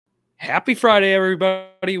Happy Friday,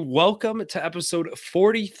 everybody. Welcome to episode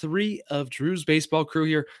 43 of Drew's Baseball Crew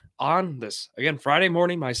here on this, again, Friday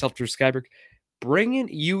morning. Myself, Drew Skyberg, bringing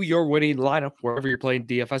you your winning lineup wherever you're playing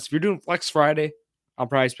DFS. If you're doing Flex Friday on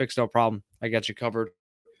Prize Picks, no problem. I got you covered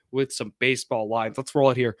with some baseball lines. Let's roll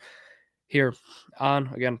it here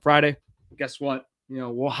on, again, Friday. Guess what?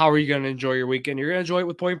 How are you going to enjoy your weekend? You're going to enjoy it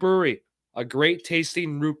with Point Brewery, a great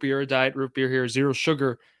tasting root beer, diet root beer here, zero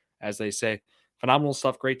sugar, as they say. Phenomenal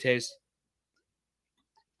stuff, great taste.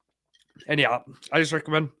 And yeah, I just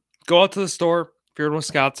recommend go out to the store. If you're in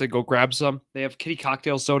Wisconsin, go grab some. They have kitty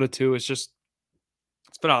cocktail soda too. It's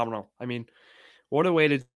phenomenal. I mean, what a way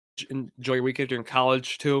to enjoy your weekend during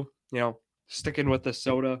college too. Sticking with the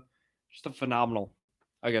soda, just a phenomenal,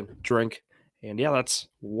 again, drink. And yeah, that's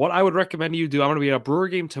what I would recommend you do. I'm going to be at a Brewer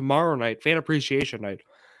game tomorrow night, fan appreciation night.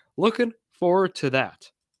 Looking forward to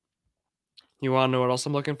that. You want to know what else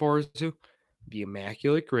I'm looking forward to? The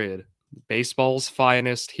Immaculate Grid. Baseball's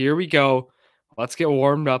finest. Here we go. Let's get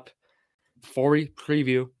warmed up before we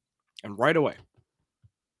preview. And right away,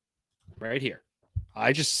 right here,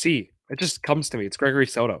 it just comes to me. It's Gregory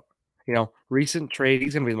Soto. Recent trade,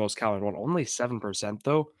 he's going to be the most common one. Only 7%,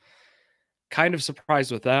 though. Kind of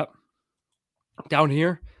surprised with that. Down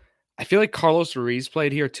here, I feel like Carlos Ruiz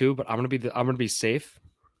played here too, but I'm gonna be safe.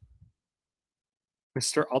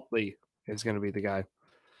 Mr. Utley is going to be the guy.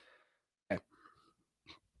 Okay.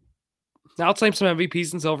 Now let's name some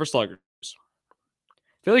MVPs and Silver Sluggers.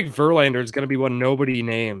 I feel like Verlander is going to be one nobody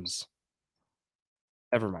names.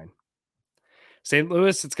 Never mind. St.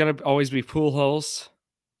 Louis, it's going to always be Pujols.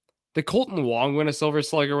 Did Colton Wong win a Silver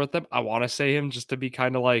Slugger with them? I want to say him just to be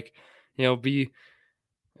kind of like, take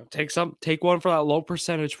one for that low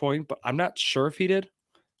percentage point, but I'm not sure if he did.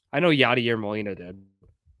 I know Yadier Molina did.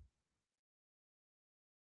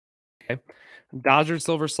 Okay. Dodgers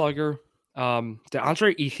Silver Slugger. Did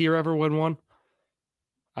Andre Ethier ever win one?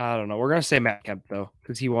 I don't know. We're gonna say Matt Kemp though,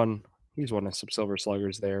 because he's won some Silver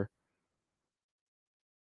Sluggers there.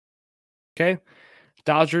 Okay.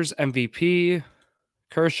 Dodgers MVP.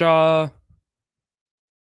 Kershaw.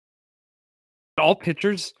 All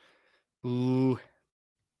pitchers. Ooh.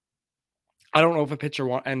 I don't know if a pitcher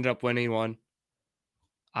ended up winning one.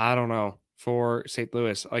 I don't know. For St.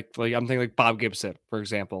 Louis. Like I'm thinking like Bob Gibson, for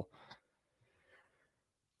example.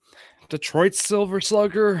 Detroit Silver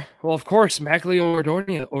Slugger. Well, of course, Immaculate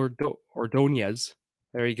Ordonez.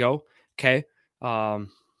 There you go. Okay.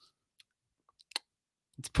 Obviously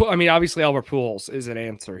Albert Pujols is an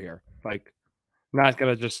answer here. Like, not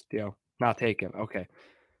gonna just not take him. Okay.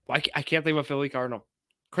 Well, I can't think of a Philly Cardinal.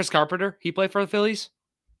 Chris Carpenter. He played for the Phillies.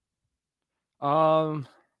 There's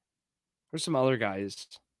some other guys.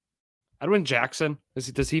 Edwin Jackson.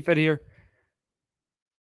 Does he fit here?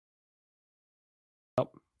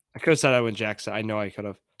 Nope. I could have said Edwin Jackson. I know I could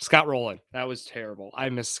have. Scott Rowland. That was terrible. I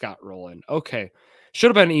missed Scott Rowland. Okay. Should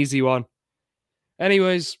have been an easy one.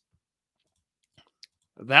 Anyways,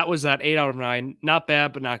 that was that 8 out of 9. Not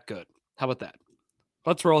bad, but not good. How about that?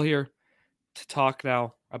 Let's roll here to talk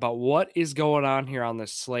now about what is going on here on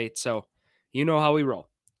this slate. So, you know how we roll.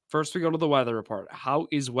 First, we go to the weather report. How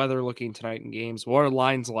is weather looking tonight in games? What are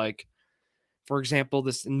lines like? For example,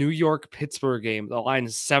 this New York-Pittsburgh game, the line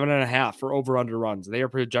is 7.5 for over-under runs. They are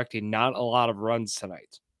projecting not a lot of runs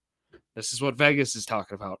tonight. This is what Vegas is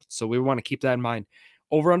talking about. So we want to keep that in mind.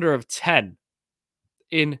 Over-under of 10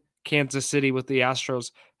 in Kansas City with the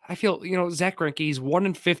Astros. I feel, Zach Greinke, he's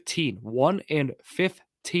 1-15.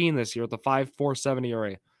 1-15 this year with a 5.47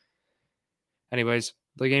 ERA. Anyways,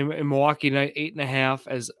 the game in Milwaukee tonight, 8.5,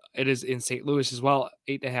 as it is in St. Louis as well.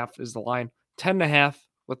 8.5 is the line. 10.5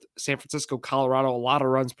 with San Francisco, Colorado. A lot of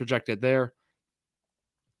runs projected there.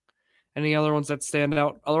 Any other ones that stand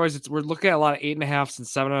out? Otherwise, we're looking at a lot of 8.5s and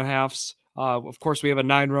 7.5s. Of course, we have a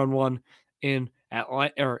 9-run one in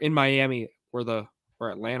Miami where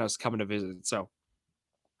Atlanta's coming to visit. So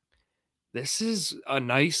this is a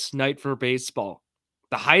nice night for baseball.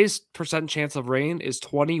 The highest percent chance of rain is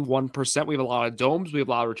 21%. We have a lot of domes. We have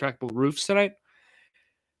a lot of retractable roofs tonight.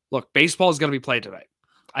 Look, baseball is going to be played tonight.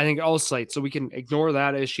 I think all slates, so we can ignore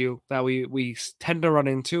that issue that we tend to run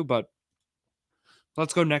into. But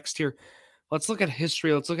let's go next here. Let's look at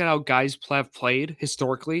history. Let's look at how guys have played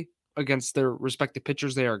historically against their respective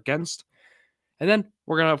pitchers they are against. And then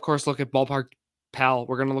we're going to, of course, look at Ballpark Pal.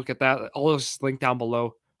 We're going to look at that. All this is linked down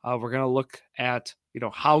below. We're going to look at,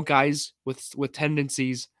 how guys with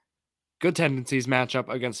tendencies, good tendencies match up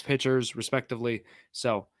against pitchers respectively.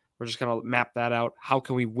 So we're just going to map that out. How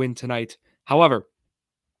can we win tonight? However,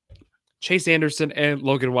 Chase Anderson and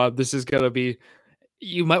Logan Webb, this is going to be,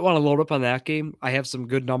 you might want to load up on that game. I have some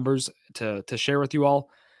good numbers to share with you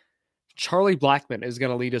all. Charlie Blackmon is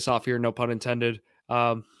going to lead us off here, no pun intended.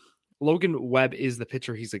 Logan Webb is the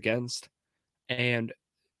pitcher he's against, and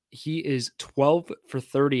he is 12 for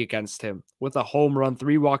 30 against him with a home run,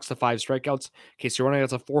 3 walks to 5 strikeouts. In case you're running,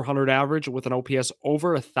 that's a 400 average with an OPS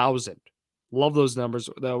over 1,000. Love those numbers.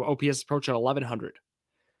 The OPS approaching 1,100.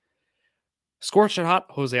 Scorching hot,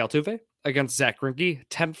 Jose Altuve against Zach Greinke,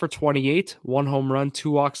 10 for 28, 1 home run,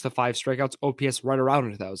 2 walks to 5 strikeouts, OPS right around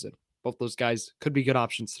 1,000. Both those guys could be good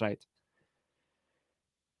options tonight.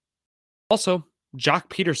 Also, Jock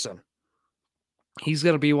Peterson. He's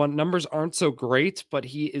going to be one. Numbers aren't so great, but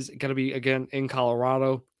he is going to be, again, in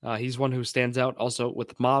Colorado. He's one who stands out also with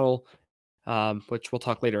the model, which we'll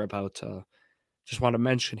talk later about. Just want to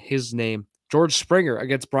mention his name. George Springer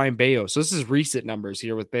against Brian Bayo. So this is recent numbers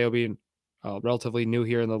here with Bayo being relatively new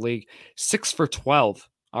here in the league. 6 for 12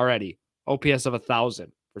 already. OPS of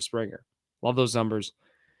 1,000 for Springer. Love those numbers.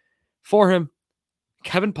 For him,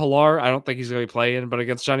 Kevin Pillar, I don't think he's going to be playing, but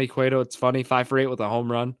against Johnny Cueto, it's funny. 5 for 8 with a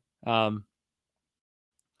home run.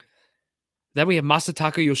 Then we have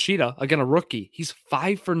Masataka Yoshida, again, a rookie. He's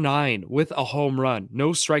 5 for 9 with a home run. No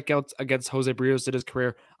strikeouts against Jose Barrios in his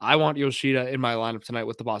career. I want Yoshida in my lineup tonight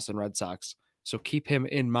with the Boston Red Sox. So keep him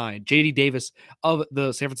in mind. JD Davis of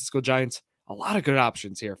the San Francisco Giants. A lot of good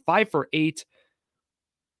options here. 5 for 8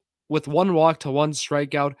 with 1 walk to 1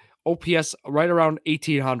 strikeout. OPS right around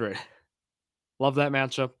 1,800. Love that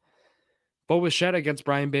matchup. Bo Bichette against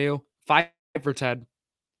Brian Bayo. 5 for 10.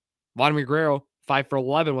 Vladimir Guerrero. 5 for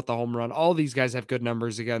 11 with the home run. All these guys have good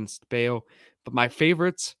numbers against Bayo, but my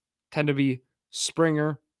favorites tend to be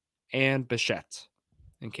Springer and Bichette,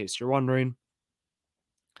 in case you're wondering.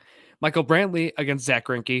 Michael Brantley against Zach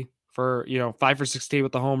Greinke for, 5 for 16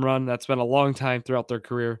 with the home run. That's been a long time throughout their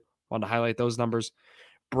career. Wanted to highlight those numbers.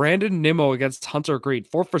 Brandon Nimmo against Hunter Greene,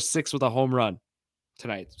 4 for 6 with a home run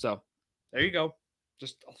tonight. So there you go.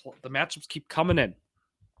 Just the matchups keep coming in.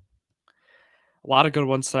 A lot of good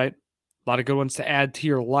ones tonight. A lot of good ones to add to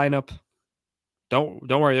your lineup. Don't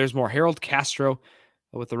worry, there's more. Harold Castro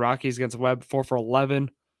with the Rockies against Webb, 4 for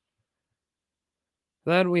 11.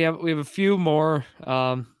 Then we have a few more.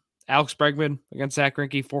 Alex Bregman against Zach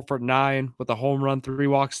Greinke, 4 for 9 with a home run, 3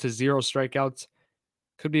 walks to 0 strikeouts.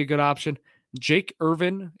 Could be a good option. Jake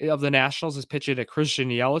Irvin of the Nationals is pitching to Christian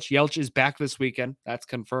Yelich. Yelich is back this weekend. That's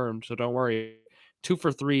confirmed, so don't worry. 2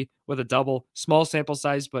 for 3 with a double. Small sample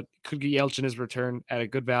size, but could get Yelich in his return at a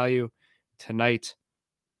good value tonight.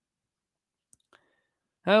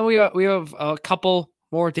 We have a couple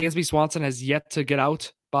more. Dansby Swanson has yet to get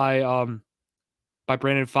out by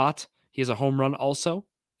Brandon Pfaadt. He has a home run also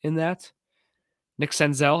in that. Nick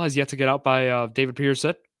Senzel has yet to get out by David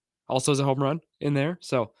Peterson. Also has a home run in there.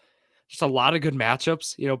 So just a lot of good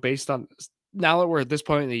matchups, based on now that we're at this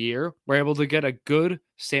point in the year, we're able to get a good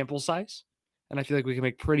sample size. And I feel like we can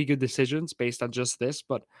make pretty good decisions based on just this,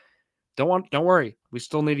 but don't worry. We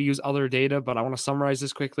still need to use other data, but I want to summarize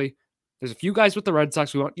this quickly. There's a few guys with the Red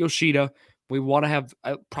Sox. We want Yoshida. We want to have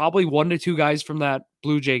probably 1 to 2 guys from that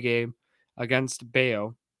Blue Jay game against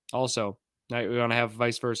Bayo. Also, we want to have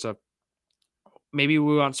vice versa. Maybe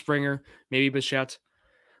we want Springer, maybe Bichette.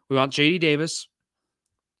 We want JD Davis.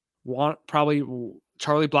 Want probably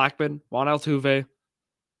Charlie Blackmon, want Altuve.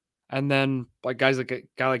 And then like guys like a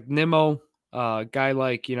guy like Nimmo, guy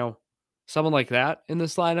like, someone like that in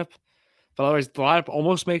this lineup. But otherwise, the lineup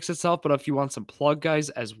almost makes itself. But if you want some plug guys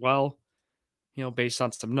as well, based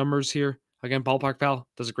on some numbers here, again, Ballpark Pal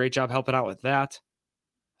does a great job helping out with that.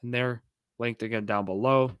 And they're linked again down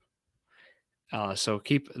below. So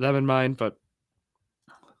keep them in mind. But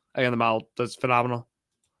again, the model does phenomenal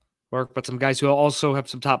work. But some guys who also have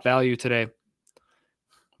some top value today,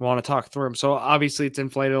 want to talk through them. So obviously, it's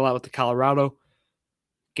inflated a lot with the Colorado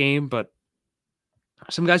game. But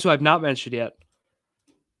some guys who I've not mentioned yet.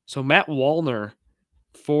 So Matt Wallner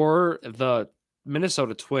for the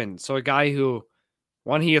Minnesota Twins. So a guy who,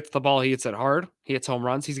 when he hits the ball, he hits it hard. He hits home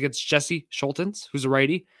runs. He's against Jesse Schultens, who's a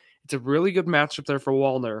righty. It's a really good matchup there for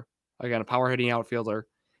Wallner. Again, a power hitting outfielder.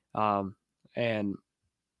 And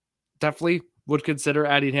definitely would consider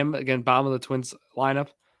adding him. Again, bottom of the Twins lineup.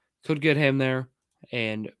 Could get him there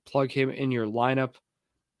and plug him in your lineup.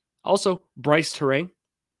 Also, Bryce Terang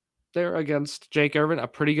there against Jake Irvin. A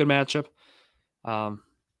pretty good matchup.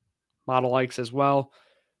 Model likes as well.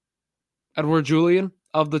 Edward Julian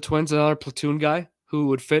of the Twins, another platoon guy who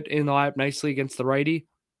would fit in the lineup nicely against the righty.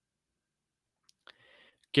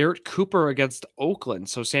 Garrett Cooper against Oakland.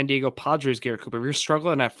 So San Diego Padres, Garrett Cooper. If you're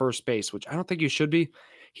struggling at first base, which I don't think you should be,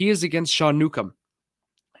 he is against Sean Newcomb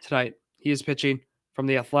tonight. He is pitching from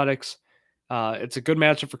the Athletics. It's a good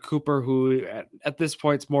matchup for Cooper, who at this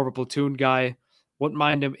point is more of a platoon guy. Wouldn't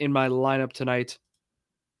mind him in my lineup tonight.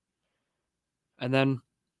 And then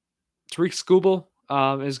Tariq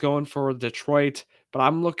Skubal is going for Detroit, but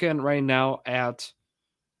I'm looking right now at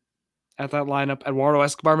that lineup. Eduardo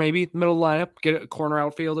Escobar, maybe middle lineup, get a corner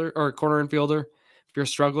outfielder or a corner infielder if you're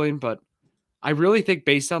struggling. But I really think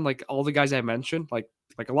based on like all the guys I mentioned, like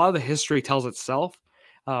a lot of the history tells itself.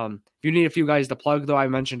 If you need a few guys to plug, though, I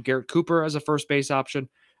mentioned Garrett Cooper as a first base option.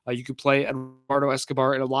 You could play Eduardo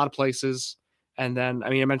Escobar in a lot of places. And then, I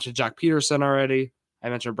mean, I mentioned Jack Peterson already. I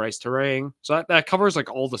mentioned Bryce Terang. So that covers like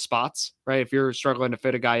all the spots, right? If you're struggling to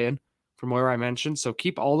fit a guy in from where I mentioned. So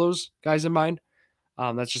keep all those guys in mind.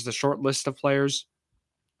 That's just a short list of players.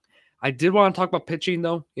 I did want to talk about pitching,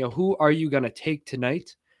 though. You know, who are you going to take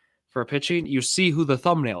tonight for pitching? You see who the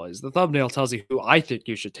thumbnail is. The thumbnail tells you who I think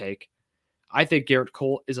you should take. I think Garrett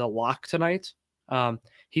Cole is a lock tonight.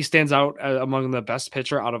 He stands out among the best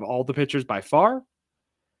pitcher out of all the pitchers by far.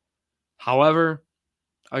 However,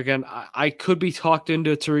 again, I could be talked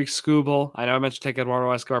into Tariq Skubal. I know I mentioned taking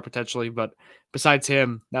Eduardo Escobar potentially, but besides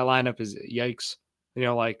him, that lineup is yikes. You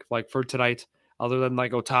know, like for tonight, other than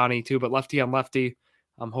like Otani too, but lefty on lefty,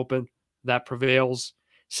 I'm hoping that prevails.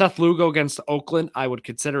 Seth Lugo against Oakland, I would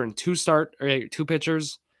consider in two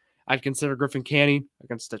pitchers. I'd consider Griffin Canning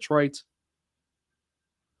against Detroit.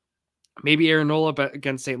 Maybe Aaron Nola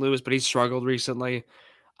against St. Louis, but he's struggled recently.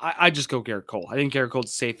 I just go Garrett Cole. I think Garrett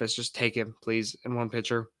Cole's safest. Just take him, please, in one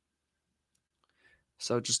pitcher.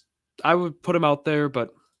 So just I would put him out there, but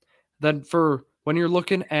then for when you're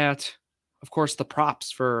looking at, of course, the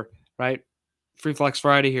props for right Free Flex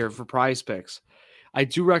Friday here for prize picks, I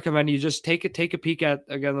do recommend you just take a peek at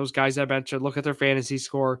again those guys I mentioned. Look at their fantasy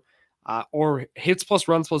score, or hits plus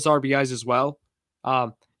runs plus RBIs as well.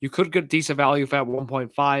 You could get decent value if at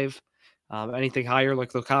 1.5. Anything higher, like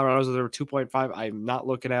the Colorados, they were 2.5. I'm not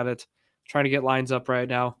looking at it. I'm trying to get lines up right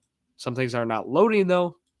now. Some things are not loading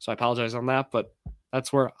though, so I apologize on that. But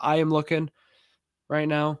that's where I am looking right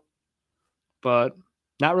now. But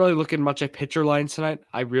not really looking much at pitcher lines tonight.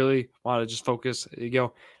 I really want to just focus,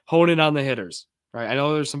 hone in on the hitters. Right. I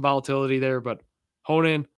know there's some volatility there, but hone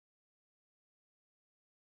in.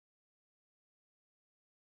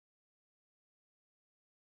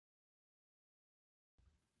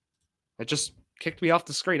 It just kicked me off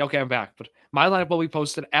the screen. Okay, I'm back. But my lineup will be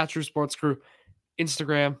posted at Drew Sports Crew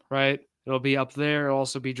Instagram, right? It'll be up there. It'll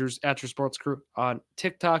also be at Drew Sports Crew on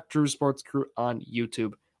TikTok, Drew Sports Crew on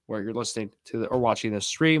YouTube, where you're listening to or watching this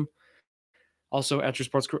stream. Also at Drew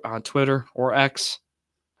Sports Crew on Twitter or X.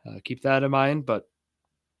 Keep that in mind. But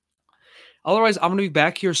otherwise, I'm going to be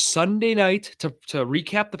back here Sunday night to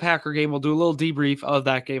recap the Packer game. We'll do a little debrief of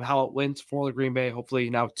that game, how it went for the Green Bay.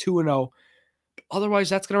 Hopefully now 2-0. Otherwise,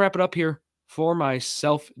 that's going to wrap it up here for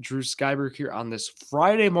myself, Drew Skyberg, here on this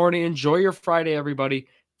Friday morning. Enjoy your Friday, everybody.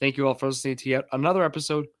 Thank you all for listening to yet another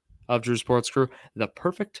episode of Drew Sports Crew, the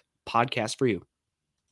perfect podcast for you.